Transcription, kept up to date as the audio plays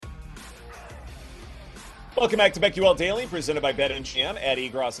Welcome back to BetQL Daily, presented by BetMGM. Eddie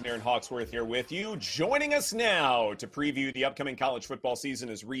Gross and Aaron Hawksworth here with you. Joining us now to preview the upcoming college football season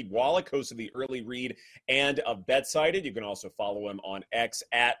is Reed Wallach, host of the Early Read and of BetSighted. You can also follow him on X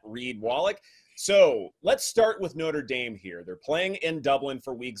at Reed Wallach. So let's start with Notre Dame here. They're playing in Dublin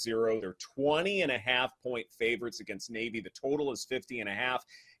for week 0. They're 20.5-point favorites against Navy. The total is 50.5.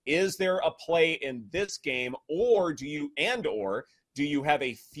 Is there a play in this game, or do you have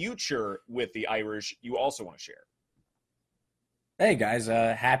a future with the Irish you also want to share? Hey guys,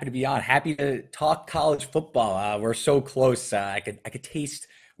 happy to be on. Happy to talk college football. We're so close. I could taste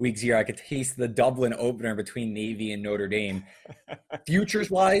week 0. I could taste the Dublin opener between Navy and Notre Dame. Futures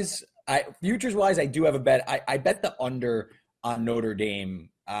wise, I do have a bet. I bet the under on Notre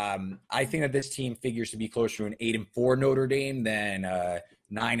Dame. I think that this team figures to be closer to an 8-4 Notre Dame than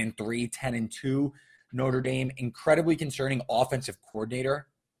 9-3, 10-2 Notre Dame. Incredibly concerning offensive coordinator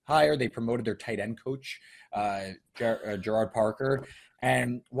hire. They promoted their tight end coach, Gerard Parker.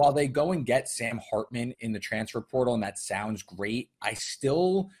 And while they go and get Sam Hartman in the transfer portal, and that sounds great, I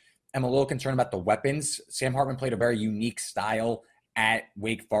still am a little concerned about the weapons. Sam Hartman played a very unique style at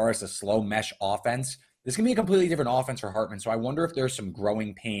Wake Forest, a slow mesh offense. This can be a completely different offense for Hartman. So I wonder if there's some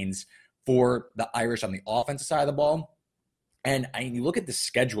growing pains for the Irish on the offensive side of the ball. And you look at the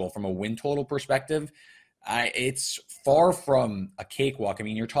schedule from a win total perspective, it's far from a cakewalk. I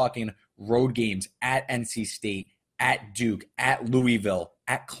mean, you're talking road games at NC State, at Duke, at Louisville,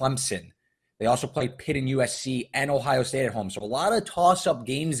 at Clemson. They also play Pitt and USC and Ohio State at home. So a lot of toss-up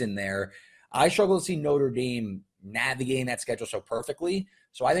games in there. I struggle to see Notre Dame navigating that schedule so perfectly.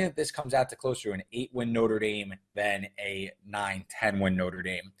 So I think that this comes out to closer to an 8-win Notre Dame than a 9-10-win Notre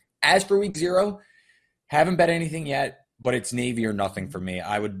Dame. As for week 0, haven't bet anything yet, but it's Navy or nothing for me.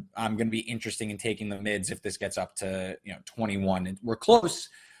 I'm going to be interested in taking the mids if this gets up to 21. And we're close.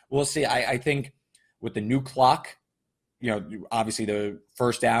 We'll see. I think with the new clock, obviously the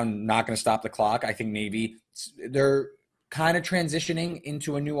first down, not going to stop the clock. I think Navy, they're kind of transitioning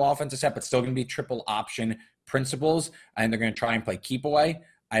into a new offensive set, but still going to be triple option principles, and they're going to try and play keep away.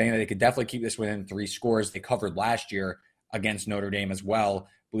 I think that they could definitely keep this within 3 scores. They covered last year against Notre Dame as well.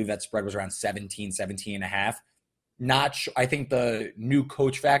 I believe that spread was around 17 and a half. I think the new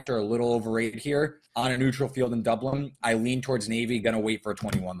coach factor a little overrated here on a neutral field in Dublin. I lean towards Navy. Going to wait for a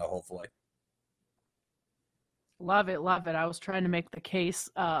 21 though, hopefully. Love it. I was trying to make the case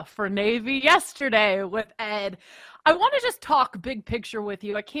for Navy yesterday with Ed. I want to just talk big picture with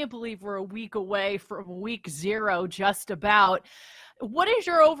you. I can't believe we're a week away from week 0 just about. What is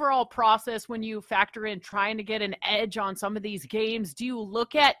your overall process when you factor in trying to get an edge on some of these games? Do you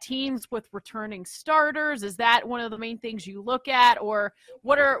look at teams with returning starters? Is that one of the main things you look at? Or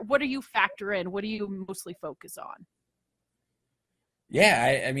what do you factor in? What do you mostly focus on?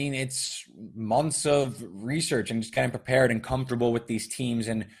 Yeah, I mean, it's months of research and just getting prepared and comfortable with these teams,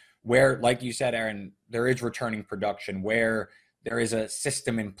 and where, like you said, Aaron, there is returning production, where there is a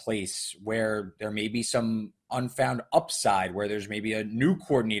system in place, where there may be some unfound upside, where there's maybe a new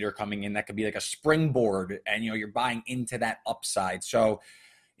coordinator coming in that could be like a springboard, and you're buying into that upside. So,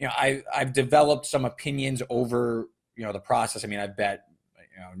 I've developed some opinions over the process. I mean, I've bet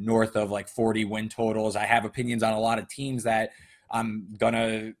north of like 40 win totals. I have opinions on a lot of teams that I'm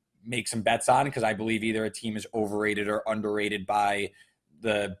gonna make some bets on because I believe either a team is overrated or underrated by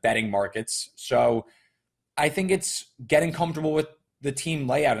the betting markets. So I think it's getting comfortable with the team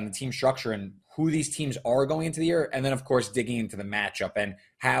layout and the team structure and who these teams are going into the year. And then, of course, digging into the matchup and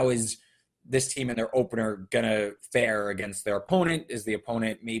how is this team in their opener going to fare against their opponent? Is the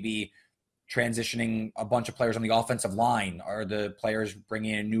opponent maybe transitioning a bunch of players on the offensive line? Are the players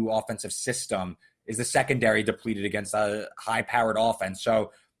bringing in a new offensive system? Is the secondary depleted against a high-powered offense?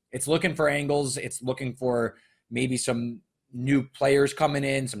 So it's looking for angles. It's looking for maybe some new players coming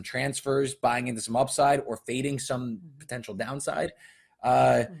in, some transfers, buying into some upside or fading some potential downside.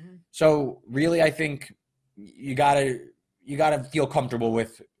 So really, I think you gotta feel comfortable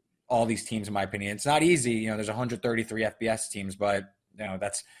with all these teams, in my opinion. It's not easy. There's 133 FBS teams, but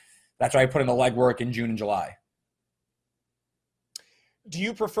that's why I put in the legwork in June and July. Do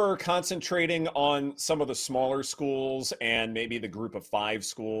you prefer concentrating on some of the smaller schools and maybe the group of 5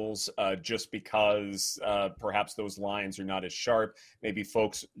 schools just because perhaps those lines are not as sharp? Maybe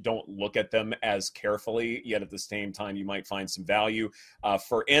folks don't look at them as carefully, yet at the same time you might find some value.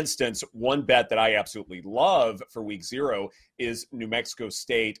 For instance, one bet that I absolutely love for week 0 is New Mexico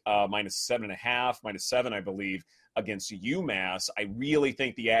State minus 7.5, minus 7, I believe, against UMass. I really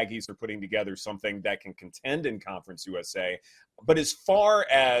think the Aggies are putting together something that can contend in Conference USA. But as far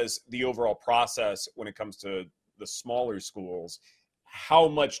as the overall process when it comes to the smaller schools, how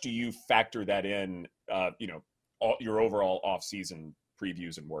much do you factor that in, your overall off-season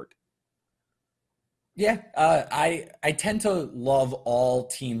previews and work? Yeah, I tend to love all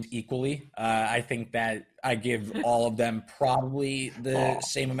teams equally. I think that I give all of them probably the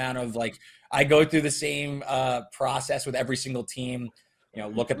same amount of I go through the same process with every single team.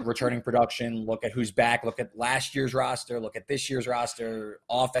 Look at the returning production, look at who's back, look at last year's roster, look at this year's roster,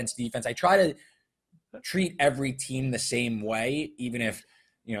 offense, defense. I try to treat every team the same way, even if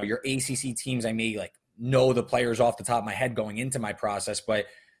your ACC teams, I may know the players off the top of my head going into my process, but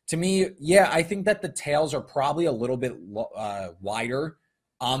to me, yeah, I think that the tails are probably a little bit wider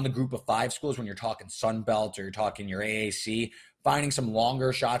on the group of 5 schools when you're talking Sun Belt or you're talking your AAC. Finding some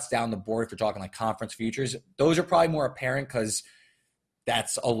longer shots down the board if you're talking conference futures, those are probably more apparent because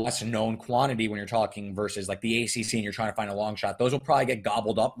that's a less known quantity when you're talking versus the ACC and you're trying to find a long shot. Those will probably get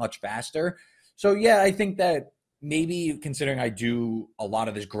gobbled up much faster. So, yeah, I think that maybe considering I do a lot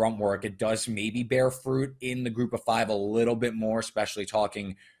of this grunt work, it does maybe bear fruit in the group of 5 a little bit more, especially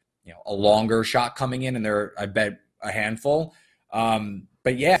talking, a longer shot coming in, and they're, I bet, a handful.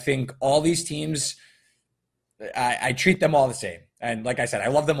 But yeah, I think all these teams, I treat them all the same. And like I said, I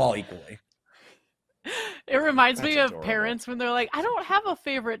love them all equally. It reminds me of adorable. Parents when they're like, I don't have a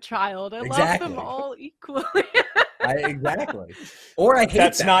favorite child. I Exactly. love them all equally. Exactly. Or I hate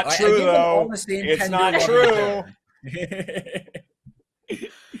That's them. not true, though. It's not true.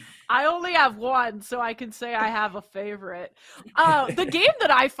 I only have one, so I can say I have a favorite. The game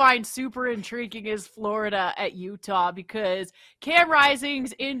that I find super intriguing is Florida at Utah because Cam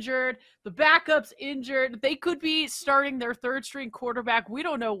Rising's injured, the backup's injured. They could be starting their third-string quarterback. We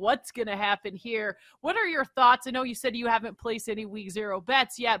don't know what's going to happen here. What are your thoughts? I know you said you haven't placed any Week 0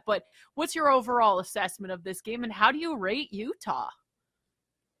 bets yet, but what's your overall assessment of this game, and how do you rate Utah?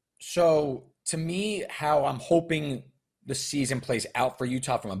 So, to me, how I'm hoping the season plays out for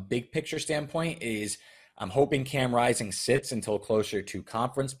Utah from a big picture standpoint is I'm hoping Cam Rising sits until closer to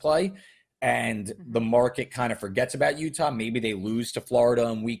conference play and the market kind of forgets about Utah. Maybe they lose to Florida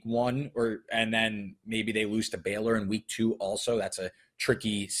in week 1 and then maybe they lose to Baylor in week 2 also. That's a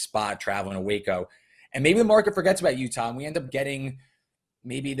tricky spot traveling to Waco. And maybe the market forgets about Utah and we end up getting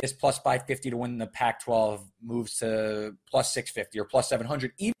maybe this plus 550 to win the Pac-12 moves to plus 650 or plus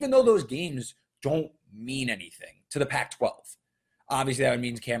 700, even though those games don't mean anything to the Pac-12. Obviously, that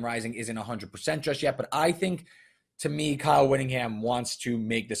means Cam Rising isn't 100% just yet, but I think, to me, Kyle Whittingham wants to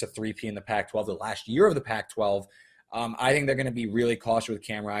make this a 3P in the Pac-12, the last year of the Pac-12. I think they're going to be really cautious with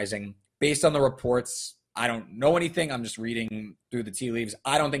Cam Rising. Based on the reports, I don't know anything. I'm just reading through the tea leaves.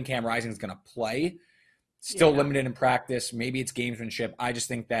 I don't think Cam Rising is going to play. Still limited in practice. Maybe it's gamesmanship. I just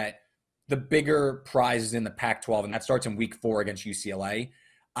think that the bigger prize is in the Pac-12, and that starts in week 4 against UCLA.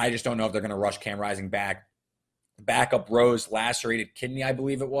 I just don't know if they're going to rush Cam Rising back. Backup Rose, lacerated kidney, I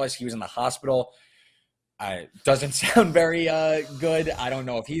believe it was. He was in the hospital. Doesn't sound very good. I don't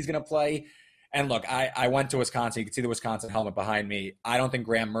know if he's going to play. And look, I went to Wisconsin. You can see the Wisconsin helmet behind me. I don't think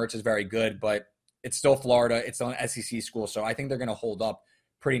Graham Mertz is very good, but it's still Florida. It's still an SEC school, so I think they're going to hold up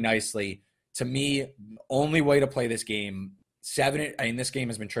pretty nicely. To me, the only way to play this game, this game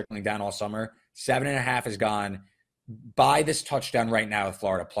has been trickling down all summer. 7.5 is gone. Buy this touchdown right now with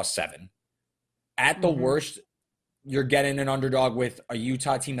Florida plus 7. At the worst, you're getting an underdog with a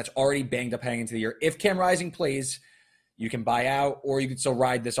Utah team that's already banged up heading into the year. If Cam Rising plays, you can buy out, or you can still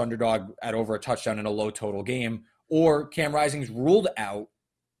ride this underdog at over a touchdown in a low total game. Or Cam Rising's ruled out,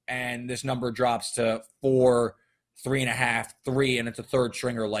 and this number drops to 4, 3.5, 3, and it's a third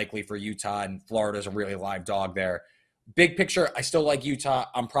stringer likely for Utah, and Florida's a really live dog there. Big picture, I still like Utah.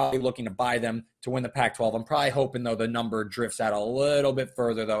 I'm probably looking to buy them to win the Pac-12. I'm probably hoping, though, the number drifts out a little bit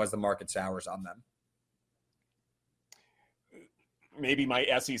further, though, as the market sours on them. Maybe my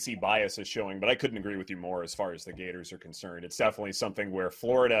SEC bias is showing, but I couldn't agree with you more as far as the Gators are concerned. It's definitely something where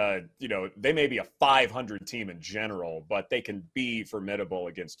Florida, they may be a 500 team in general, but they can be formidable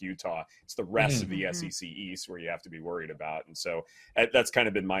against Utah. It's the rest of the SEC East where you have to be worried about. And so that's kind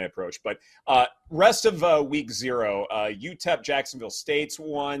of been my approach. But rest of week 0, UTEP Jacksonville State's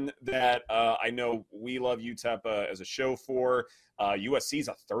one that I know we love UTEP as a show for. USC is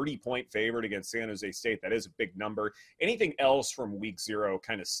a 30-point favorite against San Jose State. That is a big number. Anything else from week 0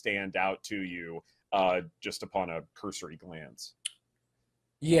 kind of stand out to you just upon a cursory glance?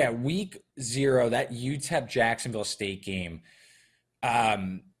 Yeah, week 0, that UTEP Jacksonville State game.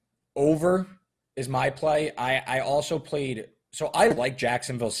 Over is my play. I also played – so I like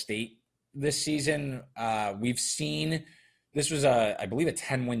Jacksonville State this season. We've seen – this was, I believe, a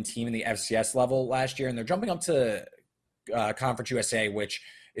 10-win team in the FCS level last year, and they're jumping up to Conference USA, which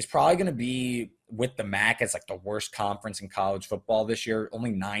is probably going to be with the MAC as like the worst conference in college football this year.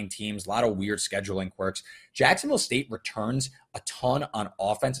 Only 9 teams, a lot of weird scheduling quirks. Jacksonville State returns a ton on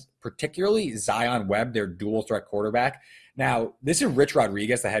offense, particularly Zion Webb, their dual threat quarterback. Now, this is Rich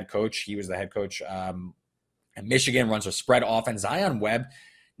Rodriguez, the head coach. He was the head coach at Michigan, runs a spread offense. Zion Webb,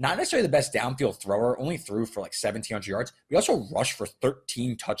 not necessarily the best downfield thrower, only threw for like 1,700 yards. We also rushed for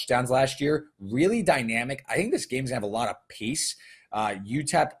 13 touchdowns last year. Really dynamic. I think this game's going to have a lot of pace.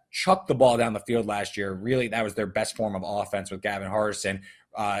 UTEP chucked the ball down the field last year. Really, that was their best form of offense with Gavin Hardison.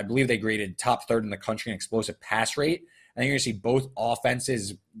 I believe they graded top 3rd in the country in explosive pass rate. I think you're going to see both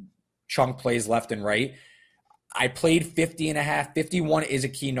offenses chunk plays left and right. I played 50.5. 51 is a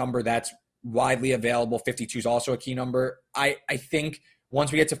key number. That's widely available. 52 is also a key number. I think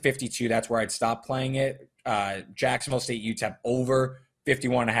once we get to 52, that's where I'd stop playing it. Jacksonville State UTEP over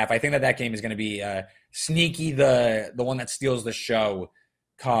 51.5. I think that game is going to be sneaky, the one that steals the show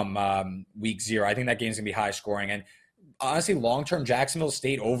come week 0. I think that game's going to be high scoring. And honestly, long-term Jacksonville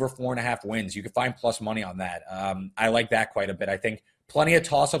State over 4.5 wins. You can find plus money on that. I like that quite a bit. I think plenty of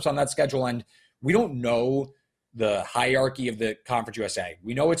toss-ups on that schedule. And we don't know the hierarchy of the Conference USA.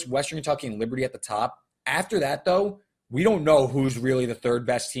 We know it's Western Kentucky and Liberty at the top. After that, though, we don't know who's really the 3rd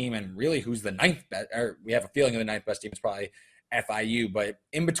best team and really who's the 9th best. Or we have a feeling of the 9th best team is probably FIU. But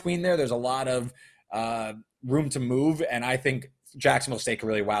in between there's a lot of room to move. And I think Jacksonville State can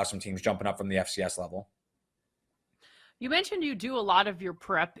really wow some teams jumping up from the FCS level. You mentioned you do a lot of your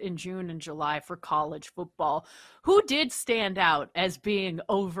prep in June and July for college football. Who did stand out as being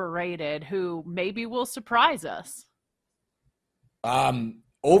overrated, who maybe will surprise us?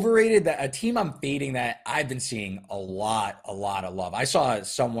 Overrated, that a team I'm fading that I've been seeing a lot of love. I saw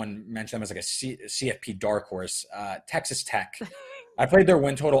someone mention them as like a CFP dark horse, Texas Tech. I played their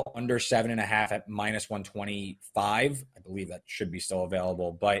win total under 7.5 at -125. I believe that should be still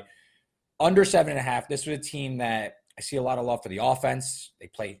available, but under 7.5. This was a team that I see a lot of love for the offense. They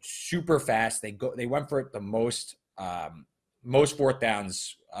play super fast. They went for it the most 4th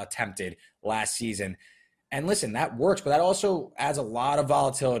downs attempted last season. And listen, that works, but that also adds a lot of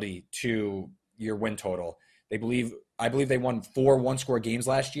volatility to your win total. I believe they won 4 one-score games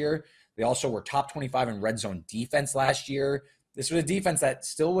last year. They also were top 25 in red zone defense last year. This was a defense that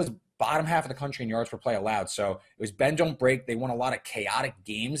still was bottom half of the country in yards per play allowed. So it was bend, don't break. They won a lot of chaotic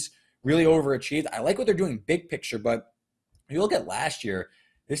games, really overachieved. I like what they're doing big picture, but if you look at last year,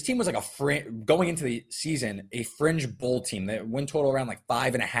 this team was like going into the season, a fringe bowl team. They win total around like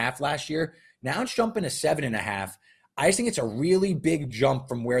 5.5 last year. Now it's jumping to 7.5. I just think it's a really big jump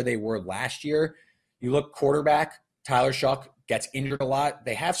from where they were last year. You look quarterback, Tyler Shuck gets injured a lot.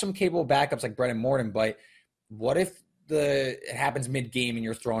 They have some capable backups like Brennan Morton, but what if it happens mid-game and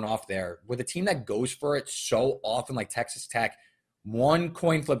you're thrown off there? With a team that goes for it so often like Texas Tech, one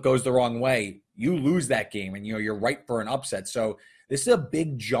coin flip goes the wrong way, you lose that game and you're right for an upset. So this is a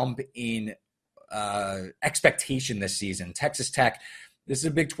big jump in expectation this season. Texas Tech, this is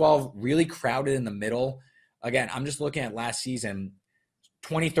a Big 12, really crowded in the middle. Again, I'm just looking at last season,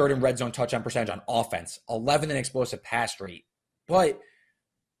 23rd in red zone touchdown percentage on offense, 11th in explosive pass rate. But,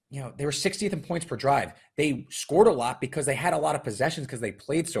 they were 60th in points per drive. They scored a lot because they had a lot of possessions because they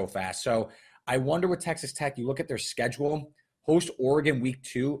played so fast. So I wonder with Texas Tech, you look at their schedule, host Oregon week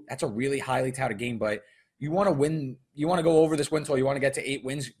 2. That's a really highly touted game, but you want to win. You want to go over this win total. You want to get to 8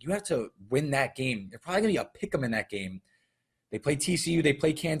 wins. You have to win that game. They're probably going to be a pick 'em in that game. They play TCU. They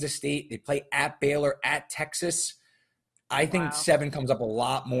play Kansas State. They play at Baylor, at Texas. I think 7 comes up a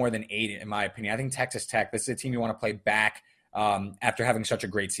lot more than 8, in my opinion. I think Texas Tech, this is a team you want to play back after having such a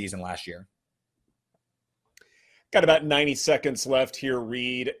great season last year. Got about 90 seconds left here,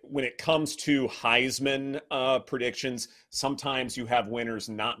 Reed. When it comes to Heisman predictions, sometimes you have winners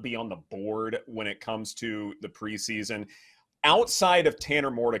not be on the board when it comes to the preseason. Outside of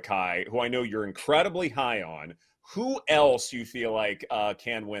Tanner Mordecai, who I know you're incredibly high on, who else you feel like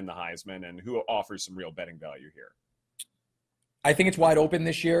can win the Heisman and who offers some real betting value here? I think it's wide open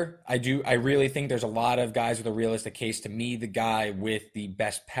this year. I really think there's a lot of guys with a realistic case. To me, the guy with the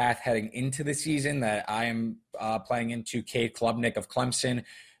best path heading into the season that I am playing into, Cade Klubnik of Clemson.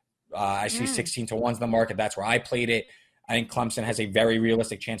 I see 16 to 1s in the market. That's where I played it. I think Clemson has a very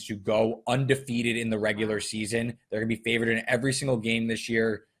realistic chance to go undefeated in the regular season. They're going to be favored in every single game this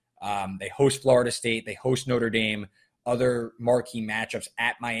year. They host Florida State. They host Notre Dame. Other marquee matchups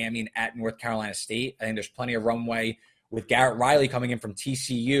at Miami and at North Carolina State. I think there's plenty of runway with Garrett Riley coming in from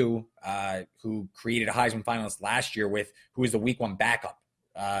TCU, who created a Heisman finalist last year who was the week 1 backup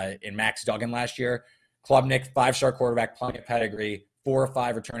in Max Duggan last year. Klubnik, 5-star quarterback, plenty of pedigree, 4 or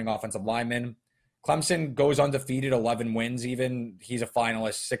 5 returning offensive linemen. Clemson goes undefeated, 11 wins even. He's a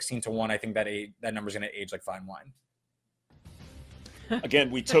finalist, 16-1. I think that number's going to age like fine wine.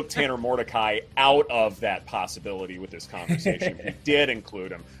 Again, we took Tanner Mordecai out of that possibility with this conversation. We did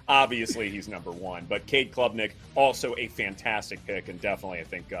include him. Obviously, he's number one. But Cade Klubnik, also a fantastic pick, and definitely, I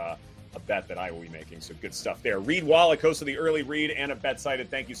think, a bet that I will be making. So good stuff there. Reed Wallach, host of the Early Read and of BetSighted.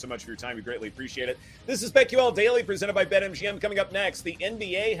 Thank you so much for your time. We greatly appreciate it. This is BetQL Daily, presented by BetMGM. Coming up next, the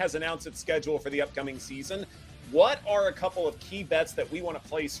NBA has announced its schedule for the upcoming season. What are a couple of key bets that we want to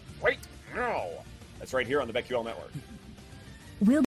place right now? That's right here on the BetQL Network.